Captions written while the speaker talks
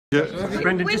Yeah.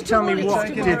 Brendan, just tell me,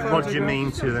 what did Roger mean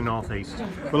to the North East?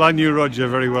 Well, I knew Roger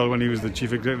very well when he was the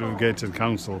Chief Executive of Gateshead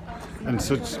Council, and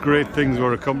such great things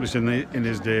were accomplished in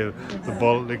his day, the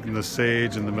Baltic and the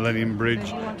Sage and the Millennium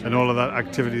Bridge and all of that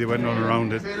activity that went on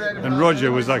around it. And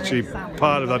Roger was actually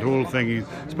part of that whole thing. He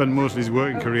spent most of his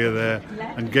working career there,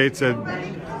 and Gateshead,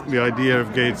 the idea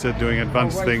of Gateshead doing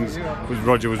advanced things,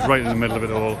 Roger was right in the middle of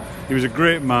it all. He was a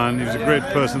great man, he was a great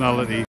personality.